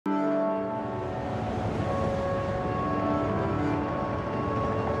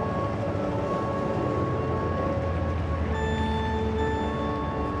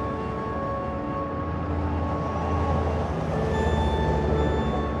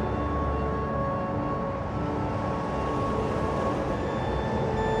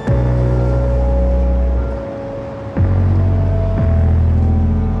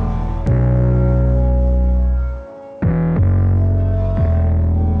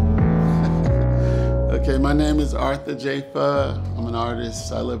Okay, my name is Arthur Jafa. I'm an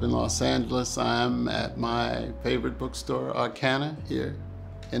artist. I live in Los Angeles. I'm at my favorite bookstore, Arcana, here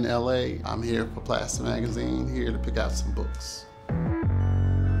in LA. I'm here for Plaster Magazine, here to pick out some books.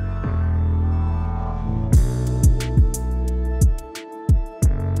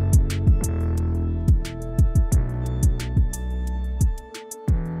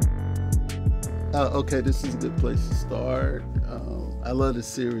 Okay, this is a good place to start. I love the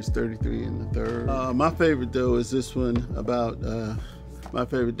series 33 and the Third. My favorite though is this one about my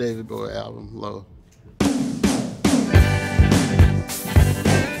favorite David Bowie album, Low.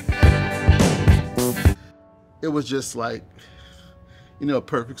 It was just like, you know, a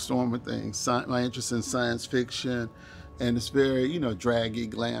perfect storm of things. My interest in science fiction, and it's very, you know, draggy,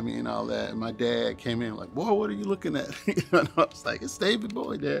 glammy and all that. And my dad came in like, boy, what are you looking at? And I was like, it's David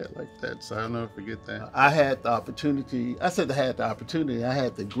Bowie, Dad, like that. So I'll never forget that. I had the opportunity, I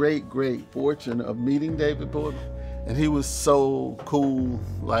had the great, great fortune of meeting David Bowie. And he was so cool,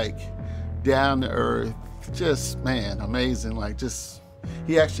 like down to earth, just, man, amazing. Like just,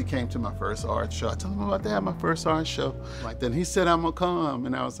 he actually came to my first art show. I told him about that, my first art show. Like then he said, I'm gonna come.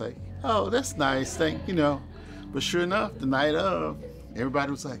 And I was like, oh, that's nice, you know. But sure enough, the night of,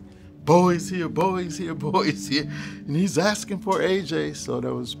 everybody was like, Bowie's here, Bowie's here, Bowie's here. And he's asking for AJ, so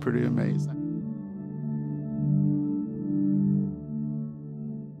that was pretty amazing.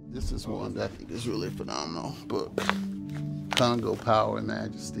 This is one that I think is really a phenomenal book. Kongo, Power and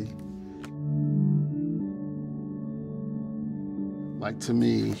Majesty. Like to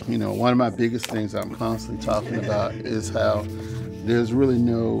me, you know, one of my biggest things I'm constantly talking about is how there's really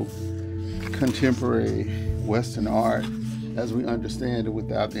no contemporary Western art as we understand it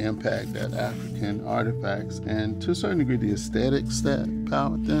without the impact that African artifacts and to a certain degree the aesthetics that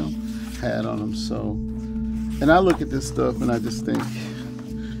powered them had on them. So, and I look at this stuff and I just think,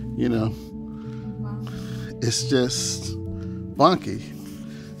 you know, it's just funky,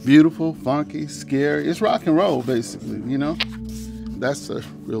 beautiful, funky, scary. It's rock and roll basically, you know. That's a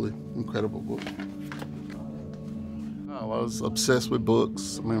really incredible book. I was obsessed with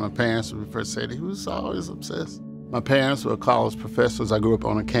books. I mean, my parents would first say that he was always obsessed. My parents were college professors. I grew up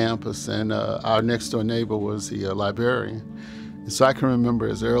on a campus, and our next door neighbor was the librarian. And so I can remember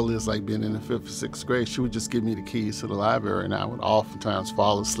as early as like being in the 5th or 6th grade, she would just give me the keys to the library, and I would oftentimes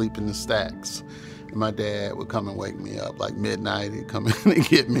fall asleep in the stacks. And my dad would come and wake me up like midnight. He'd come in and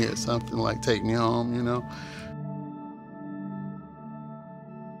get me or something, like take me home, you know.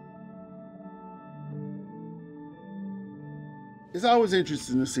 It's always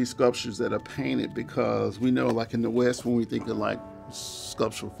interesting to see sculptures that are painted because we know, like in the West, when we think of like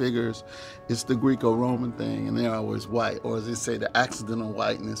sculptural figures, it's the Greco-Roman thing, and they're always white, or as they say, the accidental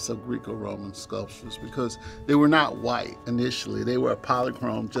whiteness of Greco-Roman sculptures, because they were not white initially. They were a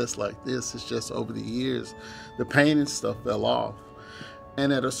polychrome just like this. It's just over the years, the painting stuff fell off.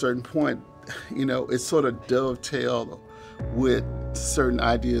 And at a certain point, you know, it sort of dovetailed with certain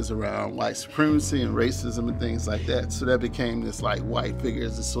ideas around white supremacy and racism and things like that. So that became this like white figure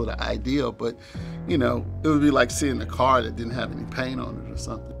as a sort of ideal, but you know, it would be like seeing a car that didn't have any paint on it or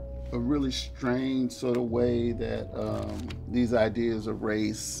something. A really strange sort of way that these ideas of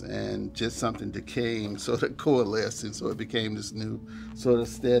race and just something decaying sort of coalesced, and so it became this new sort of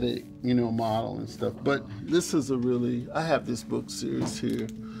aesthetic, you know, model and stuff. But this is a really, I have this book series here,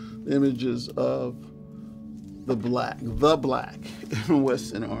 images of the black in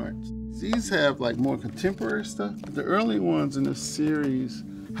Western art. These have like more contemporary stuff. The early ones in this series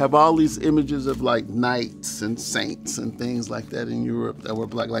have all these images of like knights and saints and things like that in Europe that were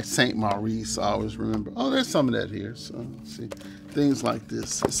black, like Saint Maurice, I always remember. Oh, there's some of that here, so let's see. Things like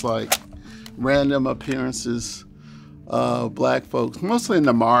this. It's like random appearances of black folks, mostly in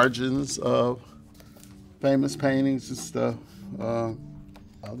the margins of famous paintings and stuff. Oh,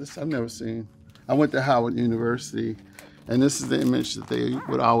 this I've never seen. I went to Howard University, and this is the image that they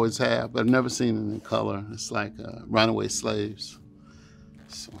would always have, but I've never seen it in color. It's like runaway slaves.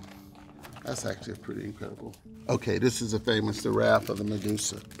 So that's actually pretty incredible. Okay, this is a famous, the raft of the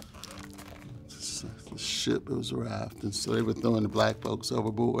Medusa. The ship, it was a raft, and so they were throwing the black folks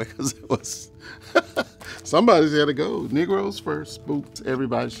overboard because it was, somebody's got to go. Negroes first, boots.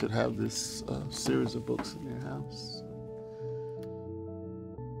 Everybody should have this series of books in their house.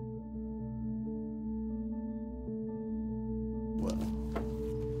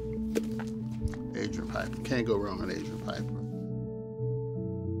 Adrien Piper. Can't go wrong with Adrien Piper.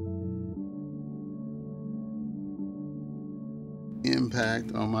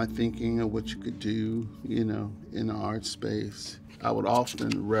 Impact on my thinking of what you could do, you know, in the art space. I would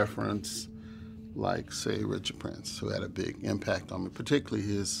often reference, like, say, Richard Prince, who had a big impact on me, particularly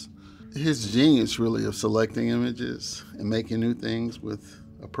his his genius really of selecting images and making new things with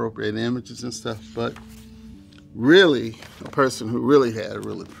appropriate images and stuff. But really, a person who really had a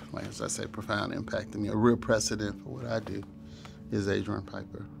really, like as I say, profound impact on me, a real precedent for what I do, is Adrien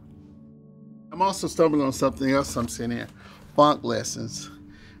Piper. I'm also stumbling on something else I'm seeing here, funk lessons.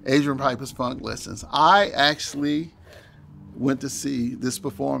 Adrien Piper's funk lessons. I actually went to see this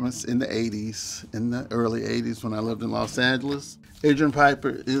performance in the 80s, in the early 80s when I lived in Los Angeles. Adrien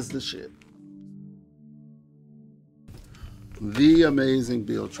Piper is the shit. The amazing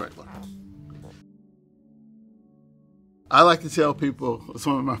Bill Traylor. I like to tell people,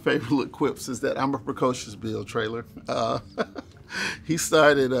 some of my favorite little quips is that I'm a precocious Bill Traylor. He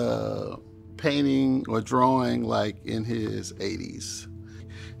started painting or drawing like in his 80s.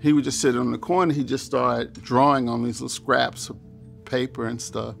 He would just sit on the corner, he'd just start drawing on these little scraps of paper and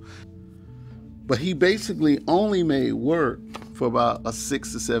stuff. But he basically only made work for about a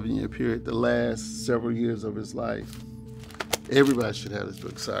 6 to 7 year period, the last several years of his life. Everybody should have this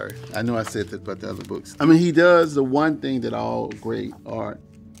book, sorry. I know I said that about the other books. I mean, he does the one thing that all great art,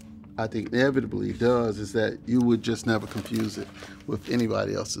 I think, inevitably does, is that you would just never confuse it with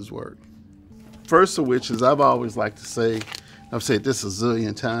anybody else's work. First of which is, I've always liked to say, I've said this a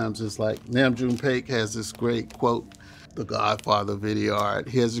zillion times, it's like Nam June Paik has this great quote, the godfather of video art.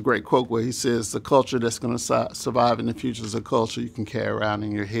 He has a great quote where he says, the culture that's going to survive in the future is a culture you can carry around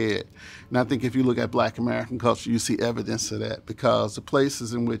in your head. And I think if you look at Black American culture, you see evidence of that, because the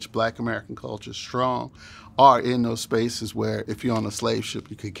places in which Black American culture is strong are in those spaces where if you're on a slave ship,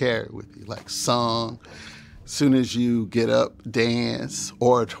 you could carry it with you, like song, as soon as you get up, dance,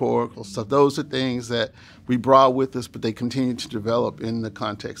 oratorical stuff. Those are things that we brought with us, but they continue to develop in the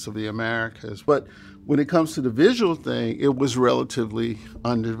context of the Americas. But when it comes to the visual thing, it was relatively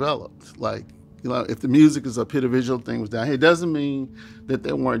undeveloped. Like, you know, if the music is up here, the visual thing was down here. It doesn't mean that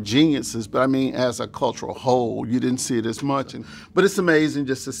there weren't geniuses, but I mean, as a cultural whole, you didn't see it as much. But it's amazing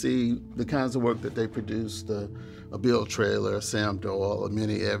just to see the kinds of work that they produced, a Bill Traylor, a Sam Doyle, a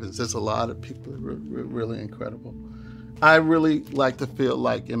Minnie Evans. There's a lot of people that are really incredible. I really like to feel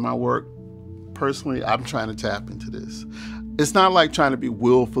like in my work, personally, I'm trying to tap into this. It's not like trying to be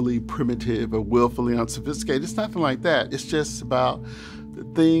willfully primitive or willfully unsophisticated. It's nothing like that. It's just about the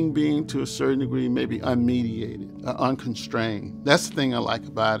thing being, to a certain degree, maybe unmediated, unconstrained. That's the thing I like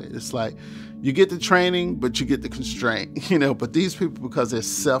about it. It's like you get the training, but you get the constraint, you know. But these people, because they're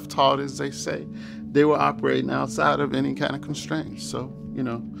self-taught, as they say, they were operating outside of any kind of constraints. So, you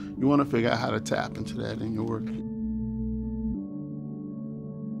know, you want to figure out how to tap into that in your work.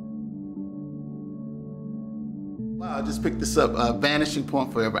 Wow, I just picked this up, Vanishing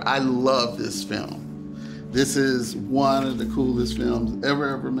Point Forever. I love this film. This is one of the coolest films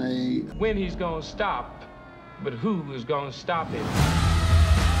ever made. When he's gonna stop, but who is gonna stop it?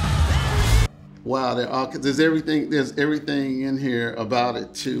 Wow, there's everything in here about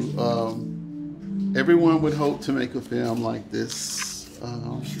it too. Everyone would hope to make a film like this.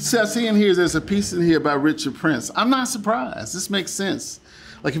 See, I see in here, there's a piece in here by Richard Prince. I'm not surprised, this makes sense.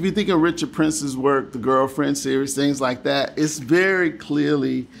 Like if you think of Richard Prince's work, the Girlfriend series, things like that, it's very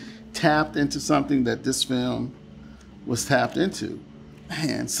clearly tapped into something that this film was tapped into.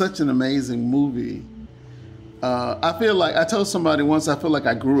 Man, such an amazing movie. I feel like, I told somebody once, I feel like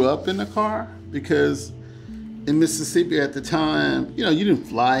I grew up in the car, because in Mississippi at the time, you know, you didn't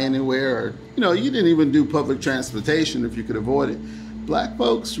fly anywhere, or, you know, you didn't even do public transportation if you could avoid it. Black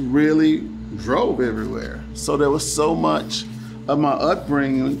folks really drove everywhere. So there was so much of my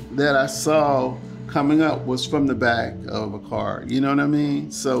upbringing that I saw coming up was from the back of a car, you know what I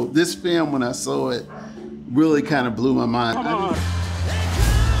mean? So this film, when I saw it, really kind of blew my mind.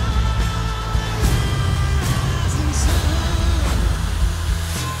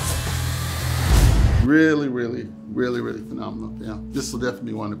 Really phenomenal film. This will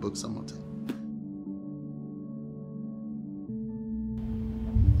definitely be one of the books I'm gonna take.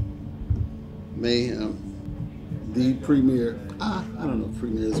 Mayhem, the premier, I don't know if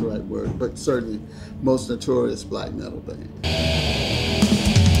premier is the right word, but certainly most notorious black metal band.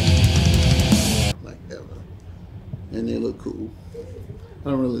 Like ever. And they look cool. I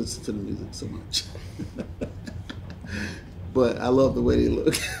don't really listen to the music so much. But I love the way they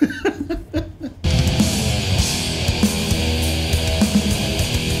look.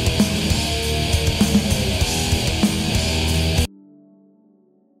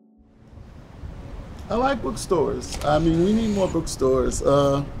 I like bookstores. I mean, we need more bookstores.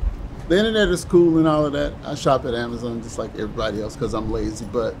 The internet is cool and all of that. I shop at Amazon just like everybody else because I'm lazy,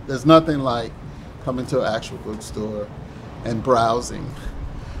 but there's nothing like coming to an actual bookstore and browsing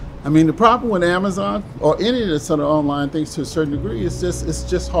I mean, the problem with Amazon or any of the sort of online things to a certain degree is it's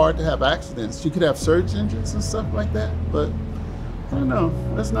just hard to have accidents. You could have search engines and stuff like that, but I don't know.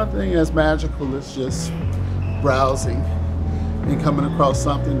 There's nothing as magical as just browsing and coming across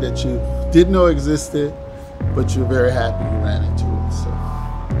something that you didn't know existed, but you're very happy you ran into it. So,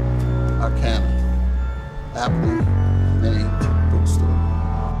 Arcana, aptly